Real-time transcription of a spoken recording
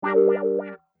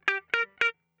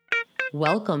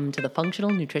Welcome to the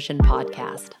Functional Nutrition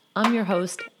Podcast. I'm your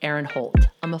host, Erin Holt.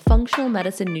 I'm a functional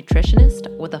medicine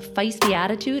nutritionist with a feisty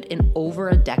attitude and over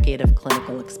a decade of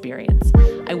clinical experience.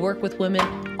 I work with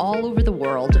women all over the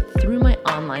world through my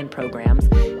online programs,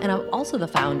 and I'm also the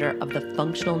founder of the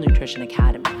Functional Nutrition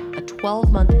Academy, a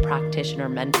 12-month practitioner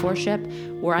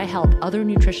mentorship where I help other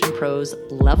nutrition pros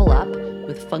level up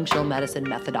with functional medicine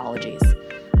methodologies.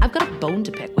 I've got a bone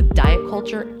to pick with diet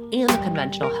culture and the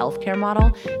conventional healthcare model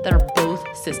that are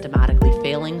both systematically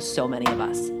failing so many of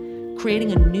us.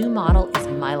 Creating a new model is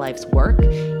my life's work,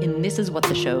 and this is what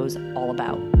the show's all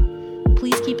about.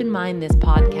 Please keep in mind this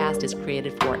podcast is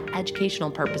created for educational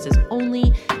purposes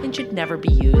only and should never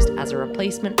be used as a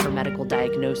replacement for medical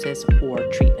diagnosis or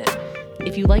treatment.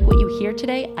 If you like what you hear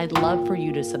today, I'd love for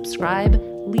you to subscribe,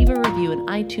 leave a review in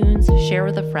iTunes, share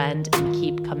with a friend, and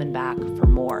keep coming back for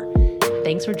more.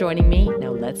 Thanks for joining me.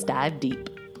 Now let's dive deep.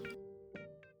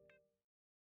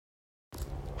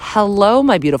 Hello,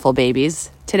 my beautiful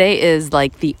babies. Today is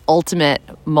like the ultimate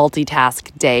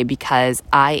multitask day because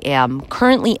I am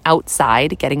currently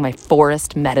outside getting my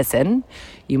forest medicine.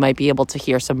 You might be able to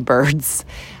hear some birds.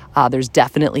 There's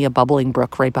definitely a bubbling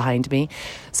brook right behind me.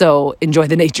 So enjoy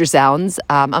the nature sounds.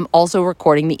 I'm also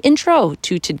recording the intro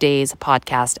to today's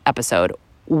podcast episode.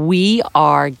 We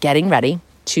are getting ready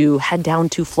to head down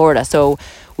to Florida. So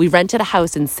we rented a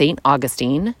house in St.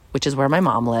 Augustine, which is where my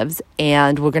mom lives,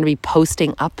 and we're going to be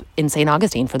posting up in St.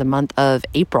 Augustine for the month of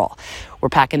April. We're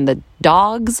packing the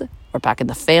dogs, we're packing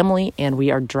the family, and we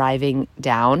are driving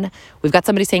down. We've got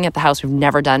somebody staying at the house. We've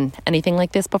never done anything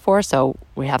like this before, so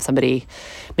we have somebody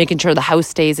making sure the house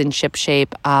stays in ship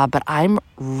shape. But I'm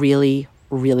really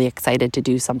excited to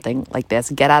do something like this.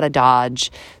 Get out of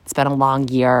Dodge. It's been a long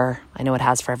year. I know it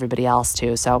has for everybody else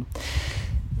too. So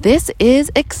this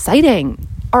is exciting.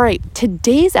 All right,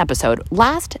 today's episode,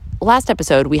 last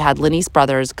episode, we had Lenice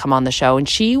Brothers come on the show, and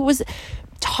she was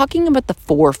talking about the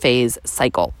 4-phase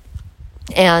cycle.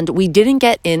 And we didn't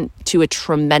get into a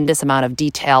tremendous amount of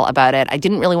detail about it. I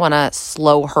didn't really want to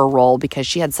slow her roll because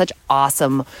she had such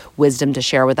awesome wisdom to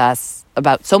share with us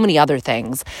about so many other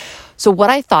things. So what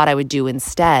I thought I would do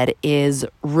instead is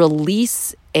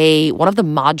release one of the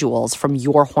modules from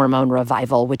Your Hormone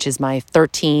Revival, which is my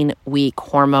 13-week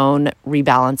hormone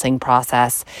rebalancing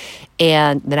process.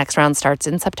 And the next round starts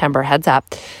in September, heads up.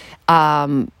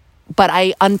 But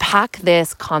I unpack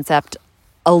this concept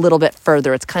a little bit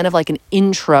further. It's kind of like an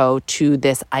intro to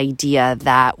this idea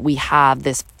that we have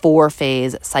this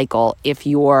 4-phase cycle if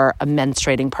you're a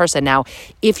menstruating person. Now,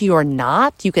 if you're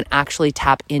not, you can actually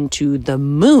tap into the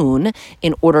moon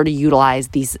in order to utilize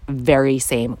these very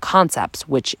same concepts,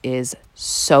 which is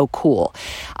so cool.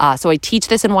 So I teach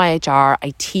this in YHR.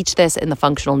 I teach this in the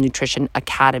Functional Nutrition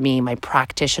Academy, my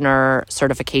practitioner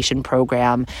certification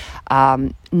program,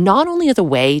 not only as a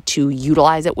way to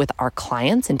utilize it with our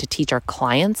clients and to teach our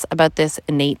clients about this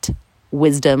innate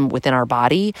wisdom within our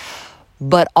body,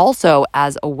 but also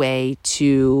as a way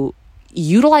to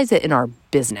utilize it in our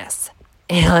business.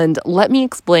 And let me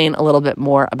explain a little bit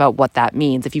more about what that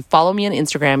means. If you follow me on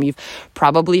Instagram, you've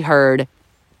probably heard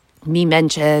me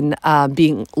mention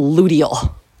being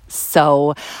luteal.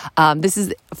 So this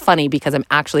is funny because I'm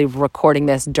actually recording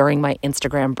this during my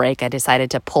Instagram break. I decided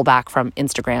to pull back from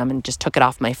Instagram and just took it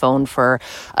off my phone for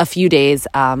a few days.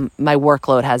 My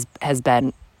workload has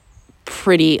been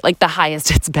pretty, like the highest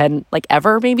it's been like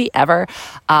ever.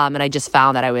 And I just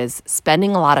found that I was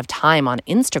spending a lot of time on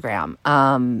Instagram.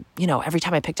 Every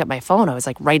time I picked up my phone, I was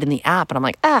like right in the app and I'm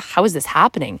like, how is this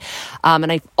happening?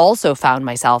 And I also found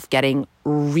myself getting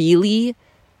really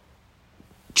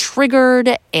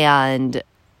triggered and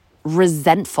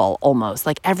resentful almost.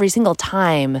 Like every single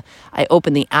time I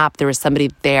opened the app, there was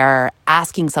somebody there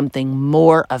asking something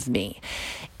more of me.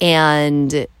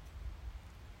 And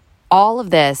all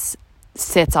of this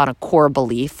sits on a core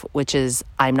belief, which is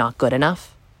I'm not good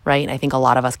enough, right? I think a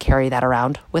lot of us carry that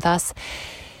around with us.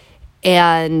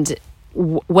 And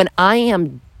when I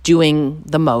am doing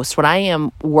the most, when I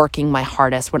am working my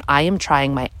hardest, when I am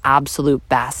trying my absolute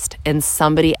best, and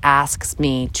somebody asks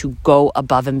me to go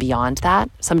above and beyond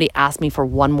that, somebody asks me for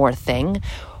one more thing,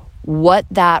 what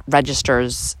that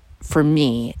registers for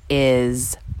me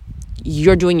is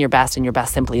you're doing your best and your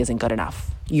best simply isn't good enough.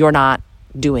 You're not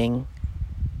doing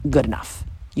good enough.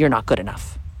 You're not good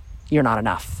enough. You're not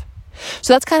enough.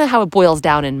 So that's kind of how it boils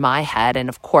down in my head. And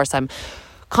of course, I'm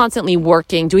constantly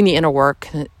working, doing the inner work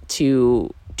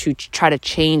to try to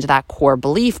change that core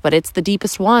belief, but it's the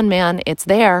deepest one, man. It's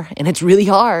there and it's really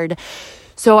hard.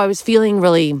 So I was feeling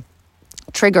really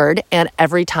triggered, and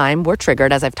every time we're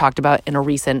triggered, as I've talked about in a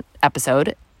recent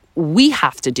episode,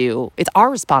 it's our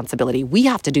responsibility. We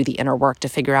have to do the inner work to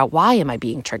figure out, why am I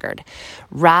being triggered?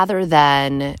 Rather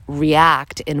than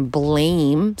react and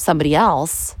blame somebody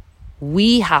else,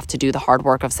 we have to do the hard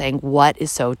work of saying, what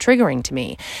is so triggering to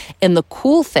me? And the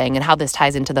cool thing, and how this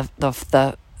ties into the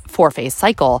 4-phase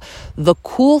cycle, the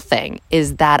cool thing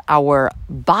is that our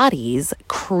bodies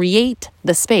create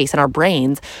the space, and our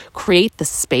brains create the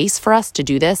space for us to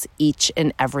do this each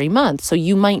and every month. So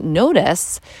you might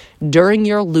notice during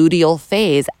your luteal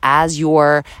phase,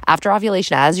 after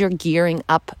ovulation, as you're gearing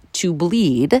up to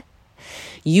bleed,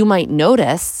 you might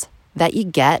notice that you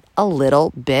get a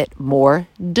little bit more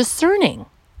discerning.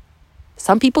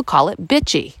 Some people call it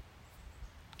bitchy.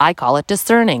 I call it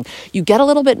discerning. You get a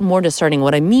little bit more discerning.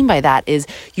 What I mean by that is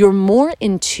you're more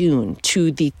in tune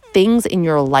to the things in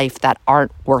your life that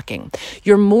aren't working.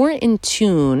 You're more in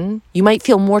tune. You might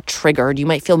feel more triggered. You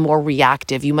might feel more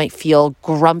reactive. You might feel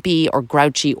grumpy or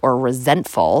grouchy or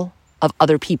resentful of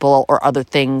other people or other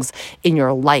things in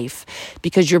your life,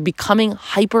 because you're becoming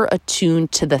hyper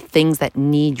attuned to the things that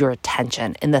need your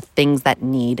attention and the things that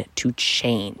need to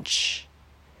change.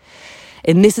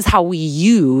 And this is how we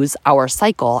use our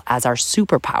cycle as our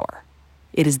superpower.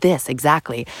 It is this,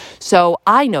 exactly. So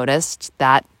I noticed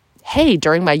that, hey,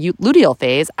 during my luteal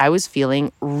phase, I was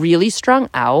feeling really strung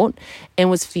out and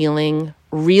was feeling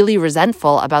really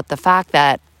resentful about the fact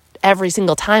that every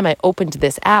single time I opened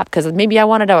this app, because maybe I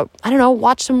wanted to,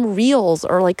 watch some reels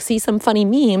or see some funny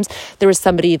memes, there was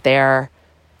somebody there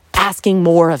asking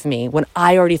more of me when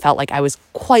I already felt like I was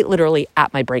quite literally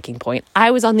at my breaking point. I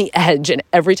was on the edge, and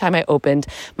every time I opened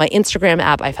my Instagram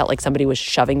app, I felt like somebody was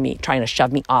trying to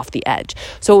shove me off the edge.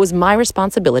 So it was my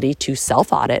responsibility to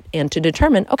self-audit and to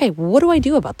determine, okay, what do I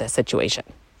do about this situation?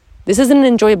 This isn't an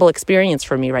enjoyable experience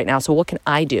for me right now, so what can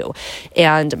I do?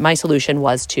 And my solution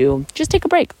was to just take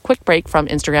a quick break from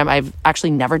Instagram. I've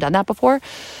actually never done that before.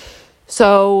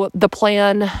 So the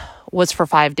plan was for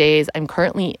 5 days. I'm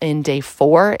currently in day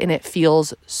 4, and it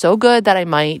feels so good that I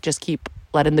might just keep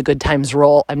letting the good times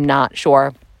roll. I'm not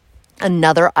sure.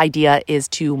 Another idea is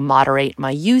to moderate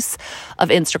my use of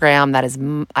Instagram. That is,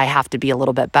 I have to be a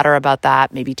little bit better about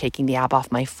that. Maybe taking the app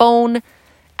off my phone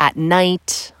at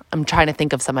night. I'm trying to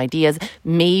think of some ideas.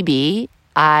 Maybe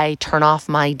I turn off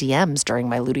my DMs during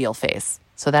my luteal phase,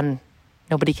 so then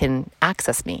nobody can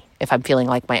access me if I'm feeling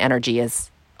like my energy is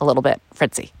a little bit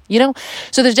fritzy,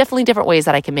 So there's definitely different ways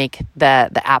that I can make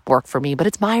the app work for me, but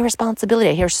it's my responsibility.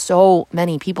 I hear so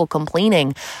many people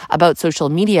complaining about social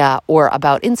media or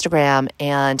about Instagram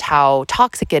and how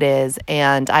toxic it is.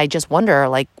 And I just wonder,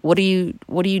 what are you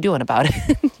doing about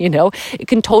it? It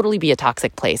can totally be a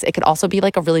toxic place. It could also be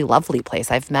a really lovely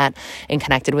place. I've met and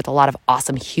connected with a lot of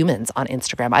awesome humans on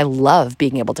Instagram. I love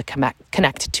being able to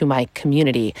connect to my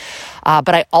community.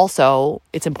 But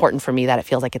it's important for me that it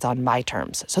feels like it's on my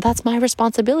terms. So that's my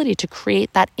responsibility to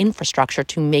create that infrastructure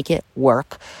to make it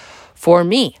work for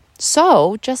me.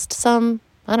 So just some,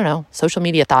 social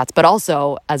media thoughts, but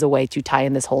also as a way to tie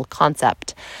in this whole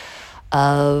concept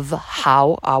of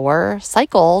how our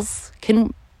cycles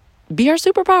can be our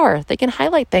superpower. They can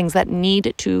highlight things that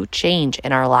need to change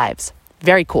in our lives.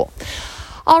 Very cool.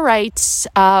 All right.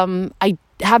 I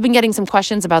have been getting some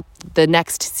questions about the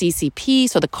next CCP,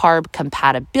 so the Carb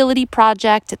Compatibility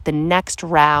Project. The next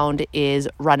round is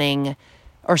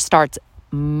starts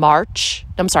May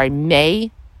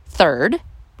 3rd.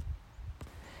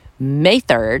 May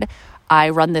 3rd. I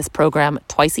run this program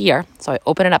twice a year. So I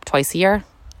open it up twice a year,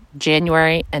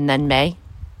 January and then May.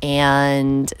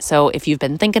 And so if you've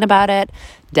been thinking about it,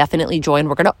 definitely join.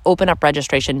 We're going to open up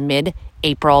registration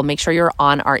mid-April. Make sure you're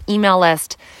on our email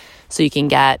list so you can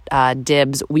get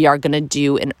dibs. We are going to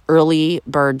do an early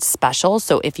bird special.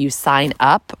 So if you sign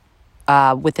up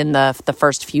within the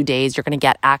first few days, you're going to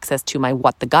get access to my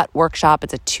What the Gut workshop.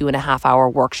 It's a 2.5-hour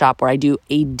workshop where I do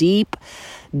a deep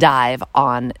dive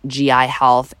on GI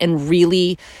health and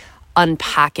really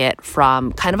unpack it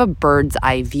from kind of a bird's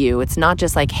eye view. It's not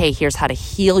just hey, here's how to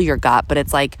heal your gut, but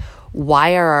it's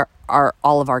why are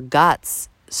all of our guts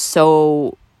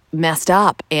so messed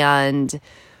up, and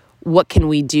what can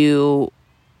we do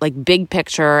big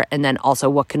picture, and then also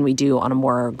what can we do on a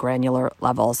more granular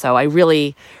level. So I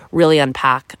really, really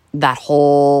unpack that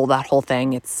whole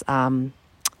thing. It's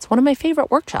one of my favorite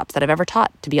workshops that I've ever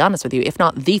taught, to be honest with you, if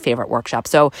not the favorite workshop.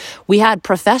 So we had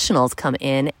professionals come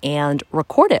in and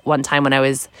record it one time when I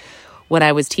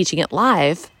was teaching it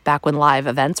live, back when live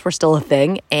events were still a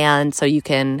thing. And so you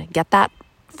can get that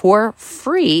for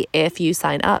free if you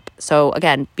sign up. So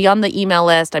again, be on the email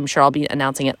list. I'm sure I'll be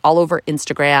announcing it all over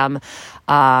Instagram.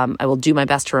 I will do my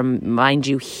best to remind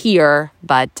you here,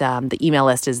 but the email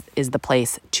list is the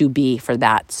place to be for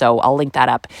that. So I'll link that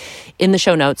up in the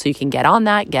show notes so you can get on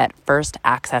that, get first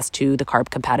access to the Carb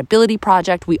Compatibility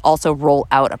Project. We also roll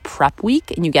out a prep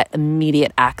week and you get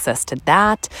immediate access to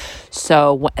that.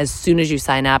 So as soon as you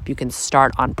sign up, you can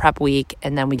start on prep week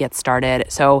and then we get started.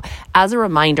 So as a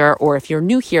reminder, or if you're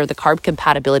new here, the Carb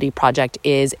Compatibility Project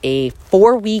is a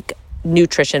 4-week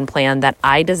nutrition plan that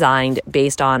I designed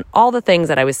based on all the things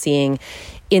that I was seeing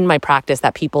in my practice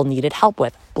that people needed help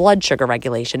with. Blood sugar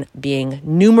regulation being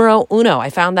numero uno. I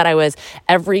found that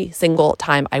every single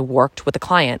time I worked with a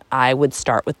client, I would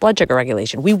start with blood sugar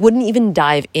regulation. We wouldn't even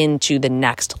dive into the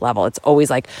next level. It's always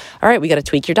like, all right, we got to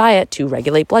tweak your diet to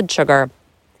regulate blood sugar.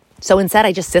 So instead,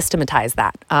 I just systematize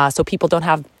that. So people don't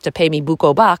have to pay me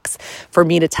buco bucks for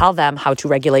me to tell them how to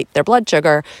regulate their blood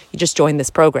sugar. You just join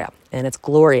this program and it's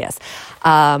glorious.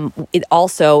 It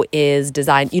also is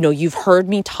designed, you've heard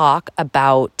me talk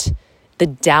about the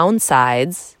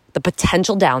downsides, the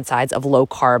potential downsides of low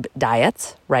carb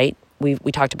diets, right? We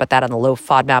talked about that on the low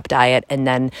FODMAP diet. And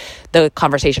then the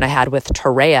conversation I had with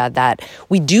Torreya that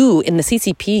we do in the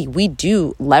CCP, we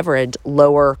do leverage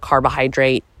lower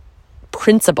carbohydrate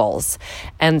principles.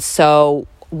 And so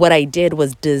what I did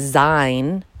was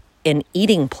design an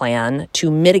eating plan to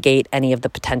mitigate any of the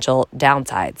potential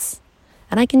downsides.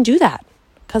 And I can do that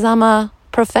because I'm a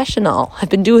professional. I've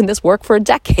been doing this work for a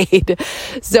decade.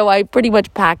 So I pretty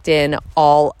much packed in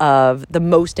all of the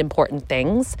most important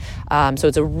things. So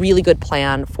it's a really good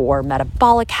plan for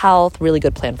metabolic health, really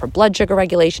good plan for blood sugar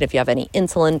regulation. If you have any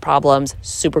insulin problems,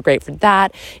 super great for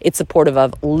that. It's supportive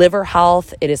of liver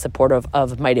health. It is supportive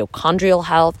of mitochondrial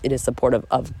health. It is supportive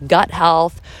of gut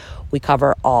health. We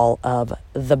cover all of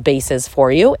the bases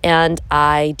for you. And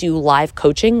I do live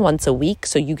coaching once a week.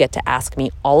 So you get to ask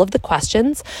me all of the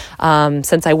questions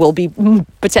since I will be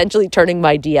potentially turning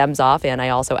my DMs off. And I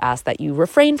also ask that you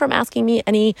refrain from asking me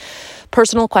any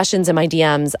personal questions in my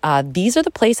DMs. These are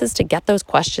the places to get those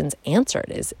questions answered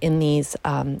is in these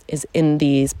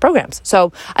programs.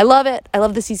 So I love it. I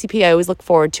love the CCP. I always look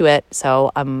forward to it.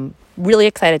 So I'm really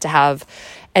excited to have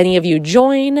any of you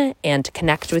join and to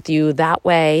connect with you that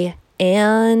way.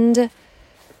 And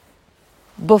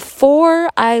before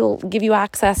I give you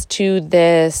access to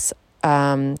this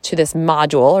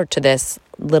module or to this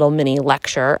little mini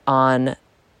lecture on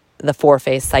the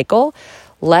 4-phase cycle,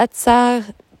 let's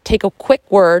take a quick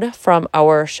word from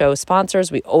our show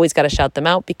sponsors. We always got to shout them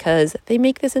out because they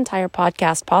make this entire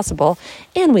podcast possible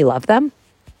and we love them.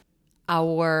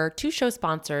 Our 2 show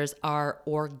sponsors are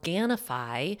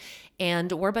Organifi,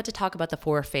 and we're about to talk about the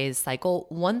 4-phase cycle.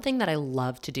 One thing that I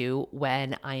love to do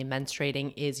when I am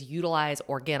menstruating is utilize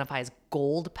Organifi's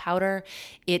gold powder.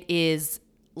 It is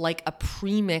like a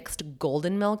pre-mixed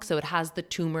golden milk. So it has the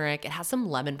turmeric, it has some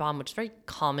lemon balm, which is very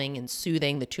calming and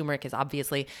soothing. The turmeric is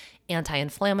obviously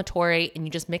anti-inflammatory, and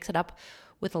you just mix it up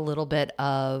with a little bit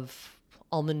of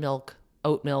almond milk,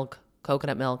 oat milk,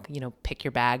 coconut milk, pick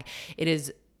your bag. It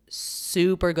is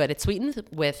super good. It's sweetened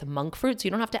with monk fruit, so you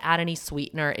don't have to add any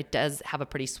sweetener. It does have a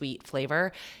pretty sweet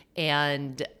flavor,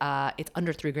 and it's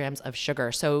under 3 grams of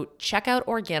sugar. So check out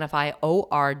Organifi,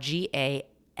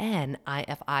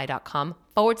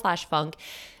 ORGANIFI.com/funk.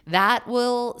 That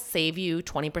will save you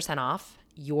 20% off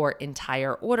your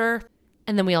entire order.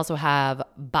 And then we also have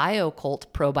BioCult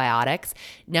probiotics.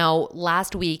 Now,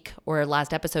 last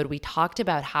episode, we talked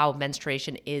about how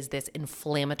menstruation is this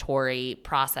inflammatory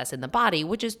process in the body,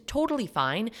 which is totally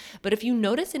fine. But if you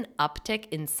notice an uptick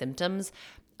in symptoms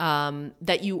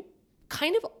that you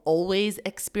kind of always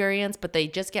experience, but they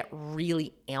just get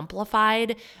really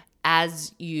amplified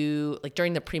as you, like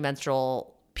during the premenstrual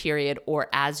period or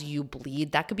as you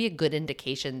bleed, that could be a good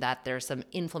indication that there's some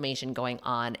inflammation going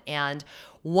on. And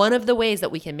one of the ways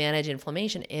that we can manage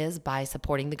inflammation is by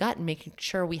supporting the gut and making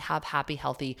sure we have happy,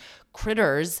 healthy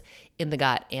critters in the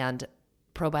gut. And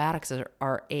probiotics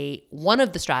are one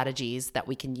of the strategies that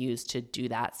we can use to do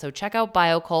that. So check out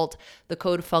BioCult. The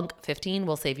code FUNK15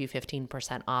 will save you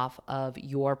 15% off of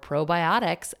your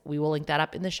probiotics. We will link that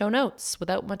up in the show notes.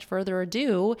 Without much further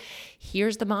ado,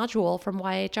 here's the module from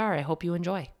YHR. I hope you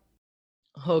enjoy.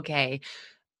 Okay.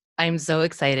 I'm so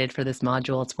excited for this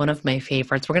module. It's one of my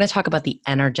favorites. We're going to talk about the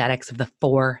energetics of the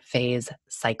 4-phase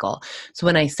cycle. So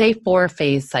when I say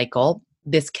 4-phase cycle,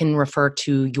 this can refer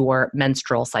to your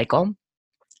menstrual cycle.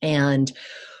 And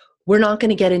We're not going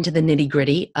to get into the nitty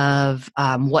gritty of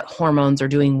what hormones are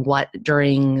doing what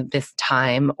during this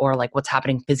time, or like what's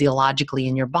happening physiologically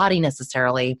in your body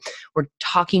necessarily. We're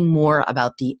talking more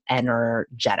about the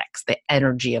energetics, the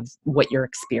energy of what you're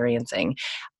experiencing.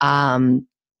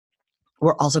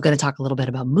 We're also going to talk a little bit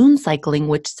about moon cycling,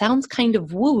 which sounds kind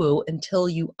of woo-woo until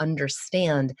you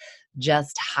understand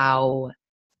just how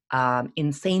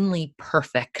insanely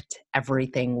perfect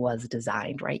everything was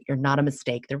designed, right? You're not a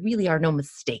mistake. There really are no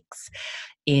mistakes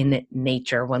in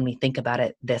nature when we think about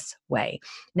it this way.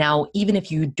 Now, even if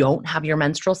you don't have your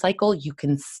menstrual cycle, you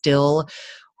can still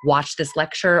watch this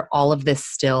lecture. All of this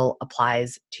still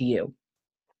applies to you.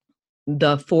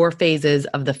 The 4 phases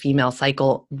of the female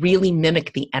cycle really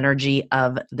mimic the energy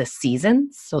of the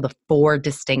seasons. So the 4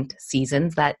 distinct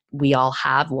seasons that we all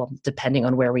have, well, depending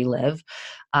on where we live,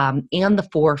 and the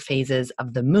 4 phases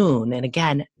of the moon. And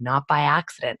again, not by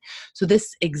accident. So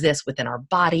this exists within our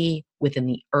body, within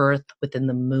the earth, within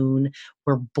the moon.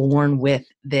 We're born with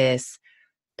this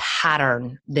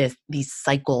pattern, these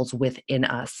cycles within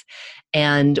us.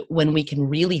 And when we can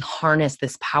really harness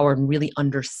this power and really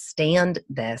understand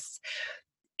this,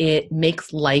 it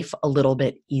makes life a little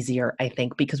bit easier, I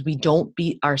think, because we don't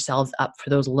beat ourselves up for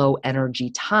those low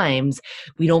energy times.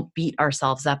 We don't beat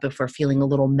ourselves up if we're feeling a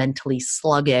little mentally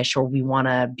sluggish or we want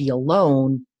to be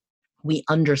alone. We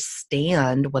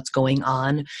understand what's going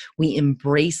on. We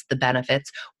embrace the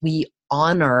benefits. We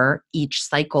honor each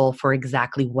cycle for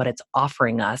exactly what it's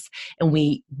offering us. And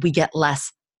we get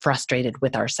less frustrated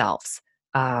with ourselves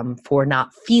for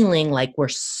not feeling like we're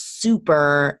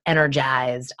super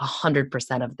energized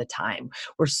 100% of the time.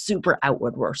 We're super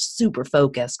outward. We're super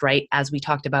focused, right? As we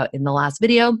talked about in the last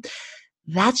video,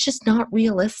 that's just not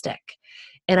realistic.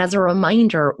 And as a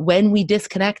reminder, when we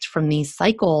disconnect from these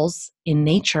cycles in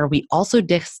nature, we also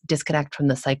disconnect from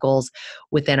the cycles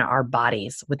within our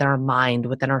bodies, within our mind,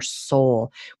 within our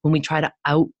soul. When we try to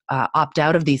opt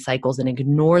out of these cycles and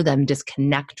ignore them,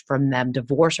 disconnect from them,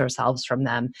 divorce ourselves from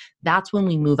them, that's when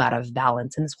we move out of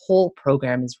balance. And this whole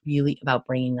program is really about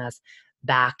bringing us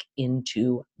back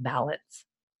into balance.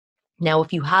 Now,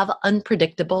 if you have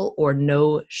unpredictable or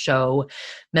no-show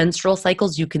menstrual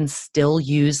cycles, you can still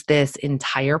use this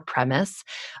entire premise.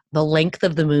 The length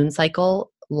of the moon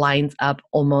cycle lines up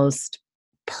almost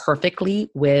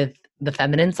perfectly with the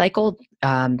feminine cycle,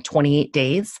 28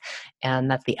 days,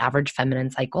 and that's the average feminine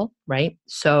cycle, right?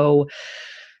 So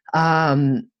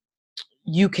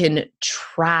you can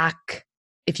track,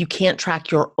 if you can't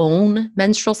track your own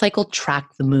menstrual cycle,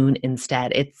 track the moon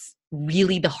instead. It's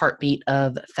really the heartbeat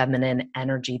of feminine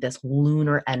energy. This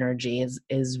lunar energy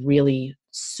is really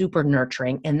super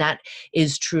nurturing. And that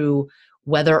is true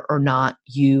whether or not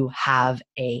you have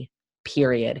a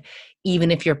period.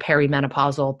 Even if you're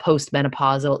perimenopausal,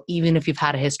 postmenopausal, even if you've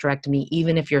had a hysterectomy,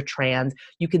 even if you're trans,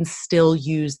 you can still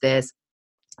use this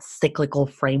cyclical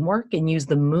framework and use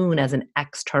the moon as an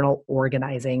external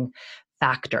organizing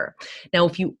factor. Now,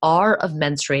 if you are of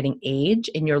menstruating age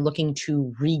and you're looking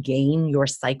to regain your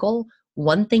cycle,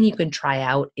 one thing you can try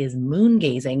out is moon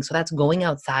gazing. So that's going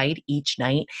outside each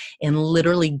night and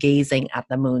literally gazing at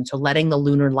the moon. So letting the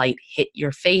lunar light hit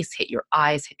your face, hit your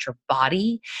eyes, hit your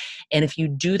body. And if you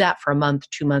do that for a month,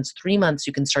 2 months, 3 months,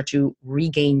 you can start to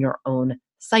regain your own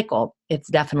cycle. It's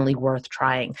definitely worth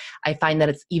trying. I find that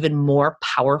it's even more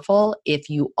powerful if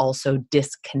you also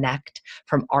disconnect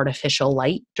from artificial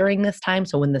light during this time.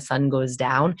 So when the sun goes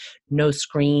down, no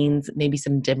screens, maybe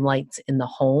some dim lights in the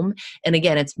home. And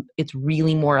again, it's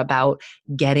really more about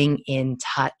getting in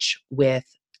touch with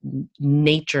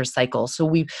nature cycles. So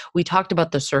we talked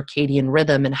about the circadian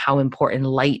rhythm and how important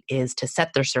light is to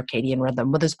set their circadian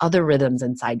rhythm, but there's other rhythms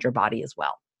inside your body as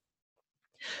well.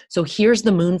 So here's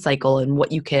the moon cycle and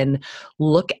what you can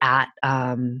look at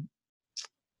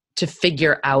to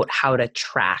figure out how to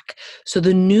track. So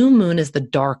the new moon is the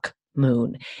dark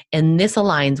moon, and this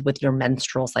aligns with your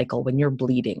menstrual cycle when you're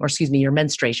bleeding, or excuse me, your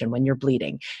menstruation when you're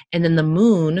bleeding. And then the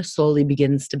moon slowly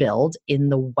begins to build in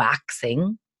the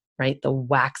waxing, right? The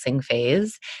waxing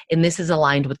phase. And this is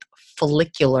aligned with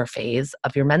follicular phase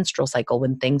of your menstrual cycle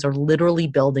when things are literally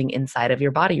building inside of your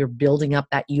body. You're building up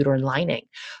that uterine lining.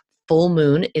 Full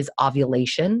moon is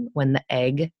ovulation when the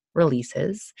egg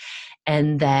releases.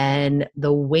 And then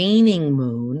the waning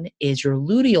moon is your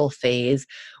luteal phase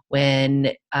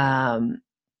when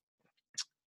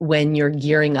you're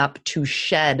gearing up to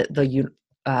shed the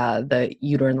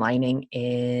uterine lining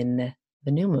in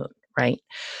the new moon, right?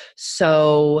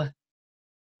 So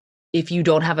if you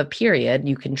don't have a period,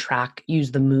 you can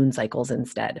use the moon cycles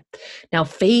instead. Now,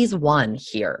 phase 1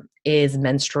 here is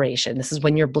menstruation. This is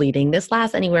when you're bleeding. This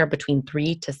lasts anywhere between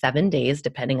 3 to 7 days,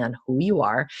 depending on who you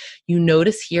are. You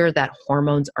notice here that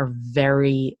hormones are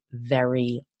very,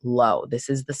 very low. This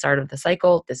is the start of the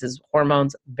cycle. This is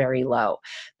hormones very low.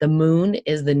 The moon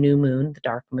is the new moon, the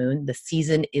dark moon. The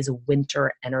season is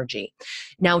winter energy.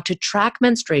 Now, to track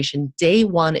menstruation, day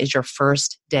 1 is your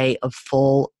first day of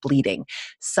full bleeding.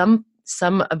 Some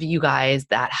of you guys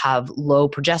that have low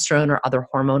progesterone or other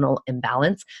hormonal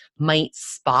imbalance might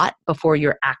spot before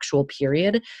your actual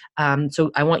period.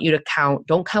 So I want you to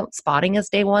don't count spotting as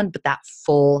day 1, but that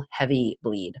full heavy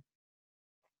bleed.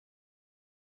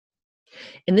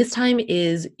 And this time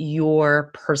is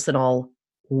your personal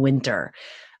winter.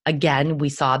 Again, we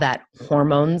saw that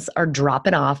hormones are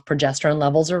dropping off, progesterone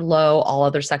levels are low, all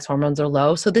other sex hormones are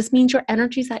low. So this means your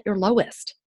energy is at your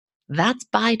lowest. That's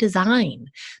by design.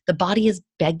 The body is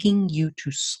begging you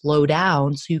to slow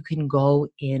down so you can go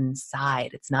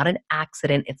inside. It's not an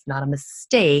accident. It's not a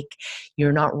mistake.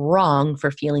 You're not wrong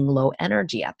for feeling low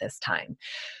energy at this time.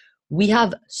 We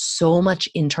have so much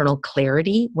internal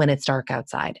clarity when it's dark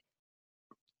outside.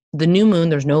 The new moon,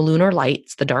 there's no lunar light,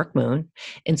 it's the dark moon.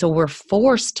 And so we're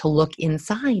forced to look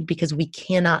inside because we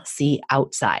cannot see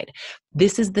outside.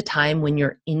 This is the time when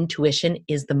your intuition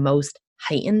is the most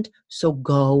heightened. So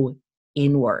go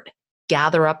inward,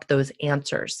 gather up those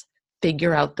answers,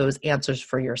 figure out those answers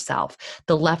for yourself.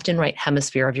 The left and right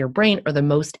hemisphere of your brain are the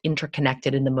most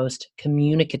interconnected and the most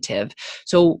communicative.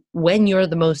 So when you're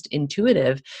the most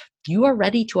intuitive, you are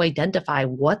ready to identify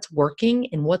what's working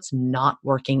and what's not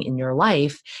working in your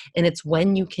life. And it's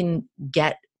when you can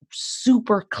get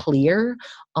super clear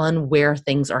on where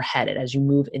things are headed as you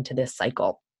move into this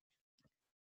cycle.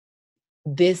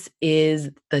 This is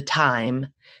the time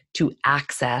to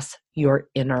access your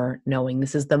inner knowing.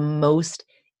 This is the most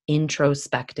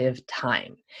introspective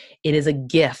time. It is a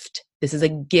gift. This is a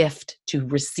gift to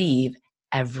receive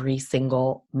every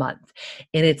single month.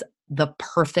 And it's the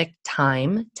perfect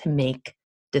time to make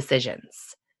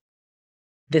decisions.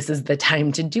 This is the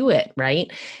time to do it,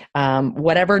 right?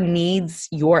 Whatever needs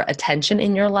your attention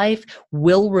in your life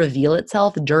will reveal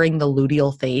itself during the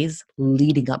luteal phase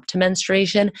leading up to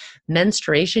menstruation.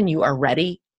 Menstruation, you are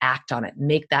ready, act on it,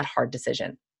 make that hard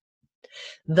decision.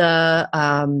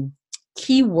 The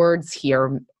key words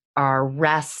here are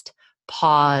rest,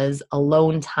 pause,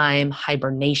 alone time,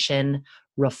 hibernation,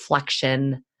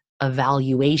 reflection,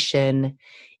 evaluation,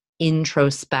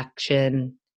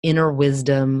 introspection, inner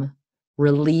wisdom,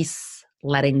 release,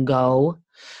 letting go,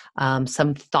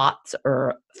 some thoughts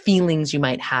or feelings you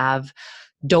might have.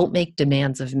 Don't make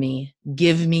demands of me.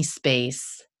 Give me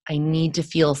space. I need to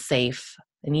feel safe.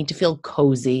 I need to feel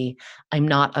cozy. I'm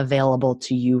not available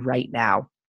to you right now.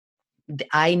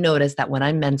 I notice that when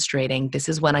I'm menstruating, this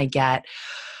is when I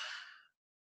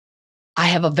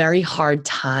have a very hard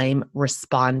time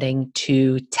responding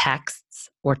to texts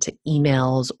or to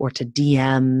emails or to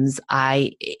DMs.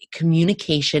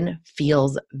 Communication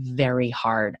feels very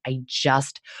hard. I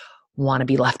just want to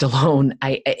be left alone.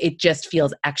 It just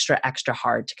feels extra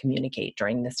hard to communicate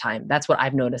during this time. That's what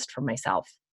I've noticed for myself.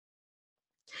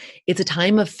 It's a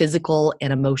time of physical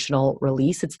and emotional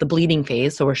release. It's the bleeding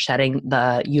phase, so we're shedding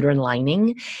the uterine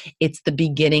lining. It's the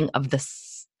beginning of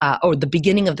the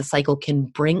beginning of the cycle can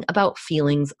bring about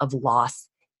feelings of loss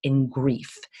and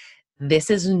grief. This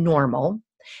is normal,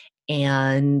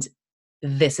 and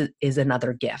this is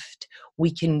another gift.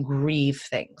 We can grieve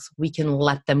things. We can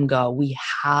let them go. We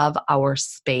have our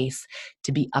space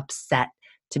to be upset,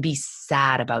 to be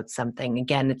sad about something.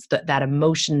 Again, it's that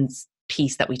emotions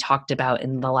piece that we talked about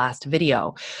in the last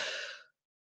video.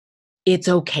 It's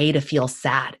okay to feel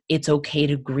sad. It's okay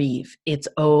to grieve. It's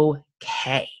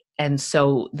okay. And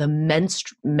so the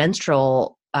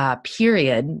menstrual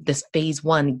period, this phase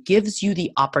 1, gives you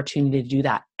the opportunity to do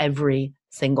that every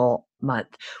single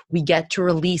month. We get to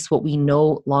release what we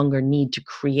no longer need to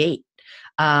create.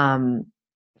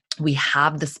 We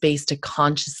have the space to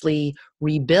consciously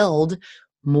rebuild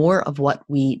more of what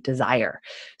we desire.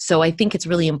 So I think it's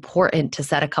really important to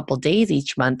set a couple days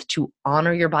each month to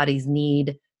honor your body's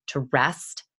need to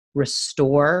rest,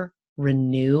 restore,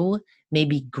 renew,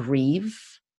 maybe grieve,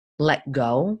 let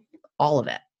go, all of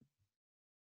it.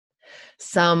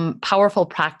 Some powerful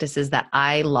practices that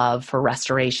I love for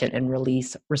restoration and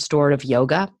release: restorative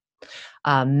yoga,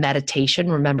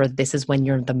 meditation. Remember, this is when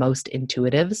you're the most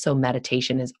intuitive, so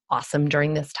meditation is awesome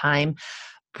during this time.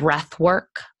 Breath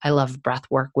work. I love breath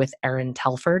work with Erin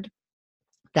Telford.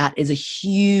 That is a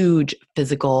huge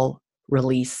physical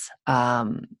release,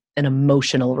 and an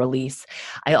emotional release.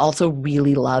 I also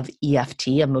really love EFT,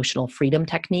 emotional freedom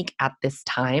technique, at this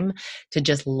time to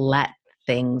just let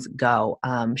things go.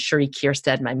 Shuri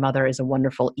Kierstead, my mother, is a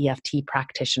wonderful EFT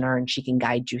practitioner, and she can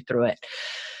guide you through it.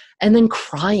 And then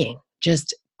crying,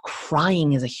 just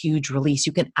crying is a huge release.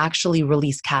 You can actually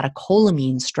release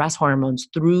catecholamine, stress hormones,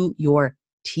 through your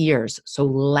tears. So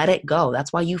let it go.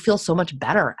 That's why you feel so much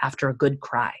better after a good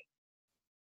cry.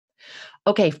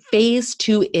 Okay, phase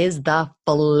 2 is the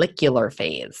follicular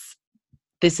phase.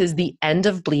 This is the end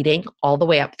of bleeding all the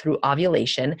way up through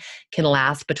ovulation, can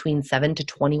last between 7 to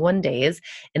 21 days.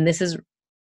 And this is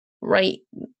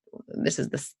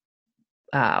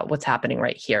what's happening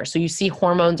right here. So you see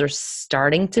hormones are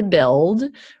starting to build,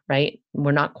 right?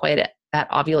 We're not quite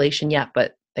at ovulation yet,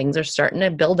 but things are starting to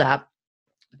build up.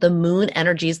 The moon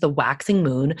energy is the waxing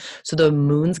moon. So the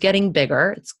moon's getting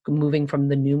bigger. It's moving from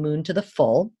the new moon to the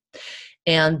full.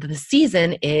 And the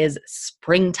season is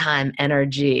springtime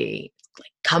energy. It's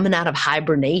like coming out of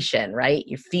hibernation, right?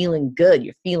 You're feeling good.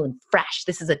 You're feeling fresh.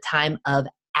 This is a time of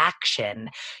action.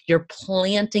 You're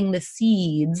planting the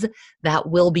seeds that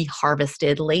will be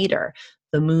harvested later.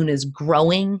 The moon is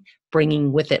growing,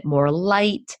 bringing with it more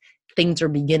light. Things are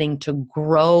beginning to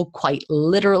grow quite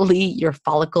literally. Your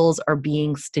follicles are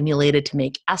being stimulated to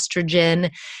make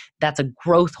estrogen. That's a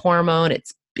growth hormone.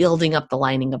 It's building up the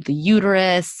lining of the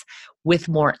uterus. With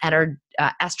more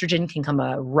estrogen can come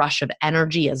a rush of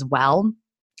energy as well.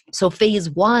 So phase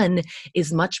 1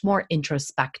 is much more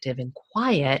introspective and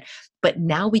quiet, but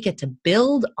now we get to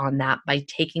build on that by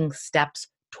taking steps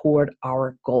toward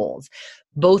our goals.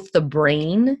 Both the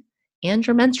brain and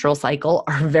your menstrual cycle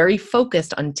are very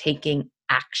focused on taking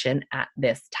action at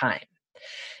this time.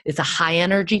 It's a high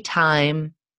energy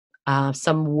time.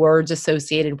 Some words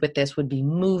associated with this would be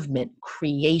movement,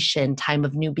 creation, time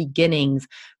of new beginnings,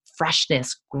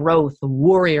 freshness, growth,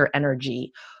 warrior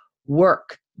energy,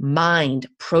 work, mind,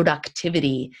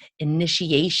 productivity,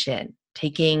 initiation,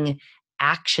 taking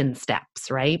action steps,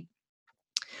 right?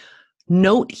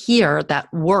 Note here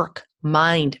that work,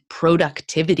 mind,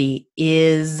 productivity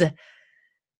is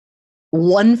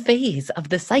one phase of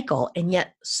the cycle, and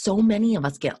yet so many of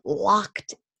us get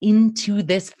locked into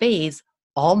this phase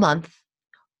all month,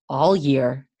 all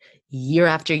year, year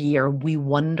after year. We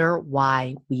wonder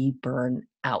why we burn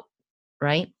out,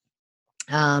 right?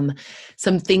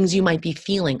 Some things you might be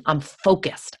feeling: I'm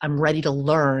focused, I'm ready to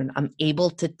learn, I'm able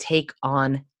to take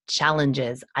on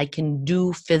challenges, I can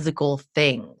do physical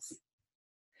things.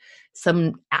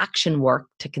 Some action work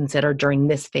to consider during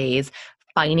this phase: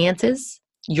 finances.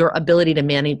 Your ability to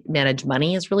manage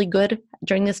money is really good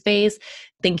during this phase.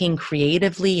 Thinking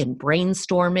creatively and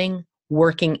brainstorming,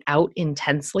 working out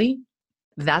intensely.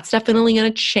 That's definitely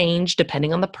going to change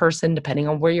depending on the person, depending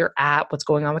on where you're at, what's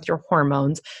going on with your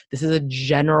hormones. This is a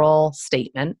general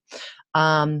statement.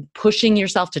 Pushing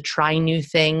yourself to try new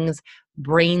things,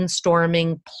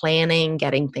 brainstorming, planning,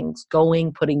 getting things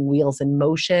going, putting wheels in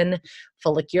motion.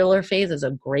 Follicular phase is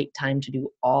a great time to do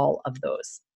all of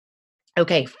those.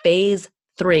 Okay, phase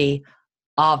 3,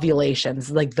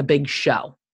 ovulations, like the big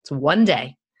show. It's one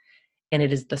day, and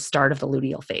it is the start of the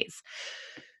luteal phase.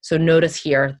 So notice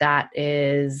here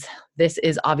this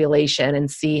is ovulation, and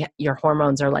see your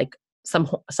hormones are like, some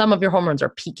of your hormones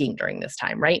are peaking during this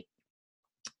time, right?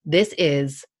 This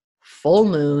is full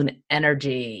moon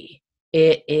energy.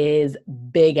 It is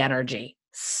big energy,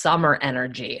 summer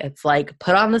energy. It's like,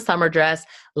 put on the summer dress,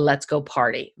 let's go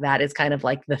party. That is kind of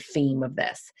like the theme of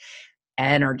this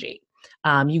energy.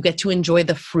 You get to enjoy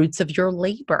the fruits of your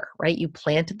labor, right? You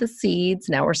planted the seeds.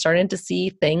 Now we're starting to see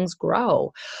things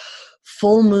grow.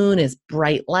 Full moon is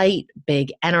bright light,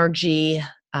 big energy.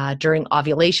 During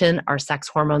ovulation, our sex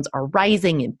hormones are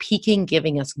rising and peaking,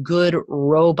 giving us good,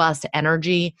 robust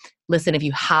energy. Listen, if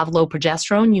you have low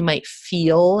progesterone, you might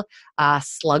feel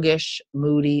sluggish,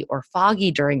 moody, or foggy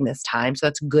during this time. So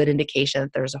that's a good indication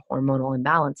that there's a hormonal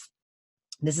imbalance.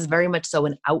 This is very much so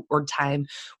an outward time.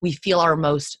 We feel our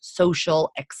most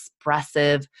social,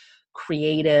 expressive,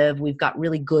 creative. We've got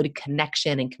really good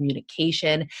connection and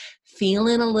communication.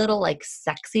 Feeling a little like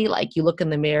sexy, like you look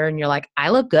in the mirror and you're like, I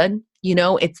look good. You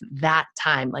know, it's that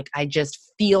time. Like, I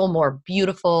just feel more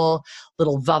beautiful,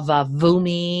 little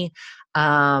va-va-voomy.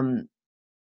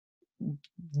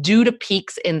 Due to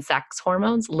peaks in sex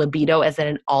hormones, libido is at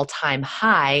an all-time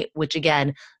high, which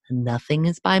again, nothing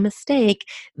is by mistake.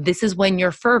 This is when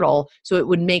you're fertile. So it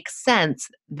would make sense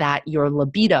that your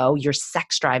libido, your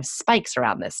sex drive, spikes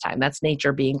around this time. That's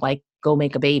nature being like, go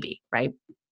make a baby, right?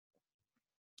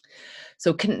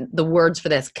 So the words for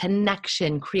this: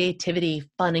 connection, creativity,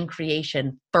 fun and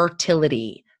creation,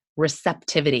 fertility,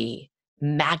 receptivity.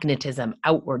 magnetism,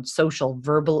 outward, social,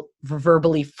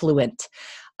 verbally fluent,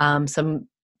 some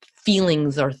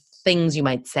feelings or things you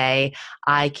might say.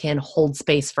 I can hold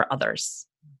space for others.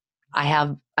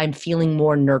 I'm feeling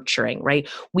more nurturing, right?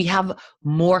 We have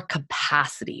more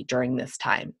capacity during this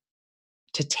time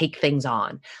to take things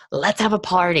on. Let's have a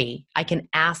party. I can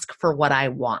ask for what I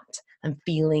want. I'm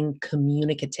feeling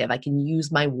communicative. I can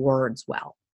use my words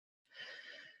well.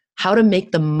 How to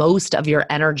make the most of your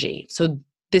energy. So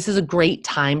this is a great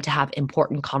time to have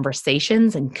important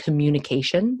conversations and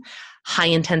communication. High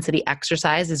intensity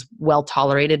exercise is well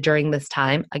tolerated during this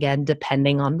time, again,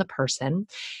 depending on the person.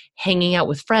 Hanging out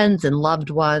with friends and loved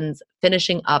ones,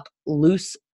 finishing up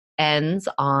loose ends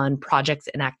on projects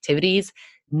and activities,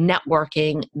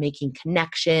 networking, making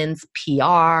connections,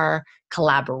 PR,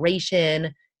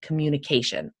 collaboration,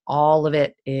 communication. All of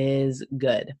it is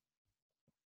good.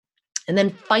 And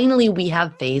then finally, we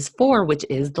have phase 4, which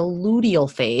is the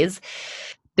luteal phase.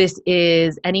 This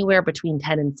is anywhere between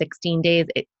 10 and 16 days.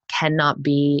 It cannot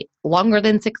be longer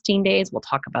than 16 days. We'll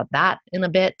talk about that in a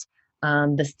bit.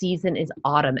 The season is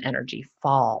autumn energy,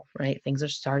 fall, right? Things are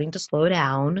starting to slow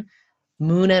down.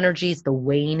 Moon energy is the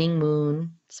waning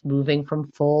moon. It's moving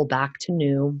from full back to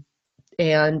new.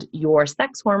 And your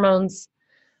sex hormones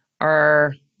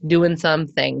are doing some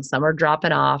things. Some are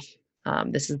dropping off.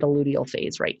 This is the luteal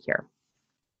phase right here.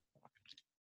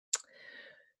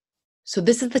 So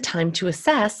this is the time to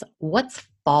assess what's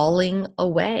falling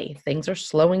away. Things are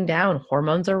slowing down.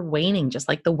 Hormones are waning, just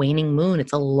like the waning moon.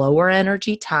 It's a lower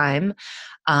energy time.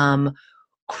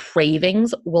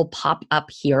 Cravings will pop up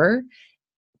here.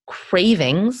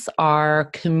 Cravings are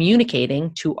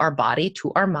communicating to our body,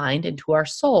 to our mind, and to our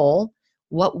soul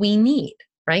what we need,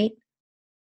 right?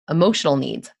 Emotional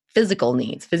needs, physical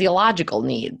needs, physiological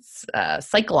needs,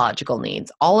 psychological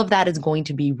needs. All of that is going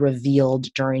to be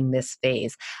revealed during this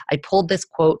phase. I pulled this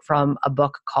quote from a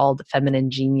book called Feminine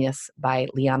Genius by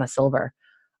Liana Silver.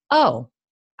 Oh,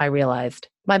 I realized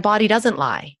my body doesn't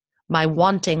lie. My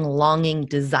wanting, longing,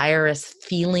 desirous,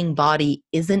 feeling body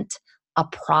isn't a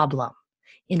problem.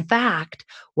 In fact,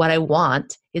 what I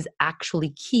want is actually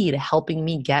key to helping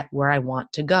me get where I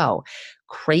want to go.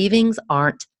 Cravings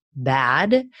aren't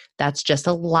bad. That's just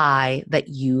a lie that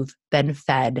you've been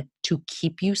fed to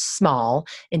keep you small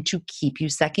and to keep you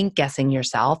second guessing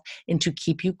yourself and to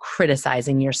keep you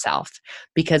criticizing yourself.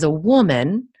 Because a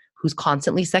woman who's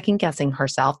constantly second guessing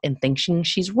herself and thinking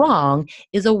she's wrong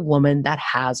is a woman that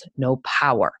has no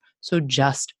power. So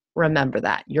just remember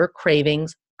that your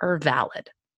cravings are valid.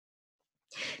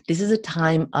 This is a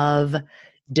time of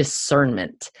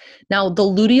discernment. Now, the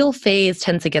luteal phase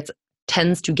tends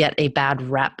to get a bad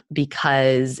rep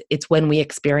because it's when we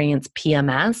experience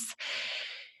PMS.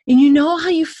 And you know how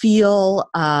you feel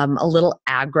a little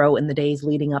aggro in the days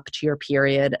leading up to your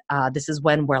period? This is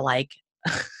when we're like,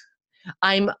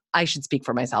 I should speak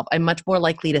for myself. I'm much more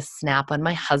likely to snap on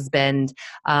my husband.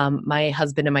 My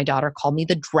husband and my daughter call me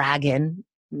the dragon.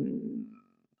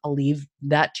 I'll leave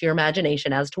that to your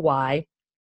imagination as to why.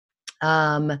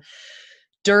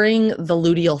 During the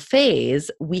luteal phase,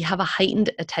 we have a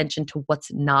heightened attention to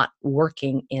what's not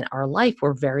working in our life.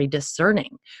 We're very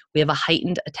discerning. We have a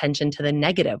heightened attention to the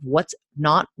negative. What's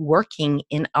not working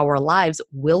in our lives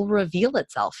will reveal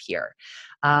itself here.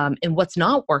 And what's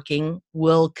not working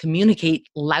will communicate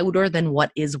louder than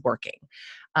what is working.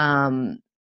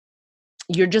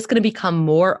 You're just going to become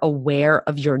more aware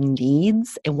of your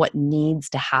needs and what needs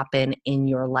to happen in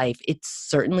your life. It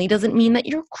certainly doesn't mean that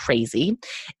you're crazy.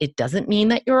 It doesn't mean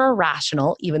that you're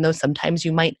irrational, even though sometimes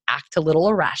you might act a little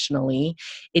irrationally.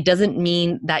 It doesn't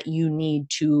mean that you need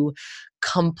to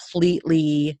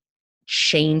completely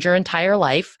change your entire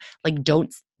life. Like,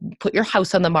 don't put your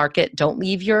house on the market. Don't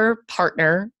leave your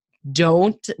partner.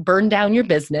 Don't burn down your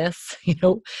business.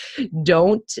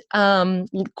 Don't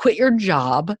quit your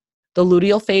job. The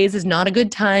luteal phase is not a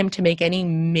good time to make any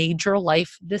major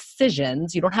life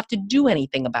decisions. You don't have to do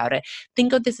anything about it.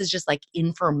 Think of this as just like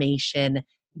information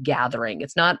gathering.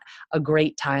 It's not a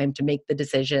great time to make the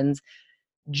decisions.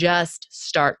 Just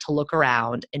start to look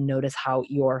around and notice how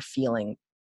you're feeling.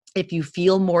 If you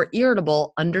feel more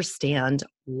irritable, understand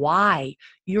why.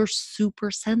 You're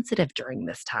super sensitive during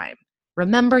this time.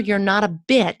 Remember, you're not a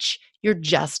bitch. You're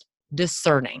just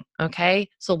discerning, okay?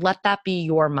 So let that be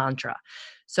your mantra.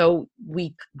 So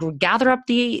we gather up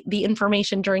the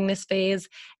information during this phase,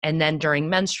 and then during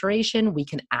menstruation, we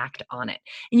can act on it.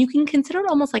 And you can consider it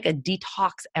almost like a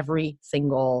detox every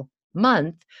single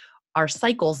month. Our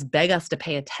cycles beg us to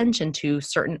pay attention to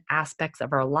certain aspects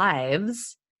of our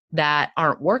lives that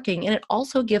aren't working, and it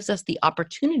also gives us the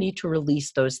opportunity to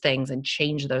release those things and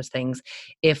change those things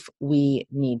if we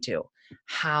need to.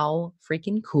 How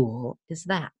freaking cool is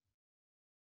that?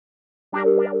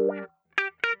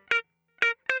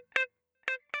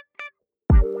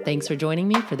 Thanks for joining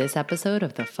me for this episode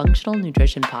of the Functional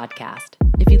Nutrition Podcast.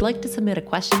 If you'd like to submit a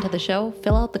question to the show,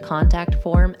 fill out the contact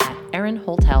form at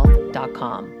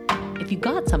erinholthealth.com. If you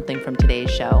got something from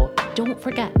today's show, don't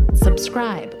forget,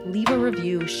 subscribe, leave a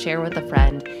review, share with a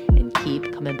friend, and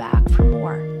keep coming back for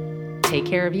more. Take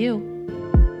care of you.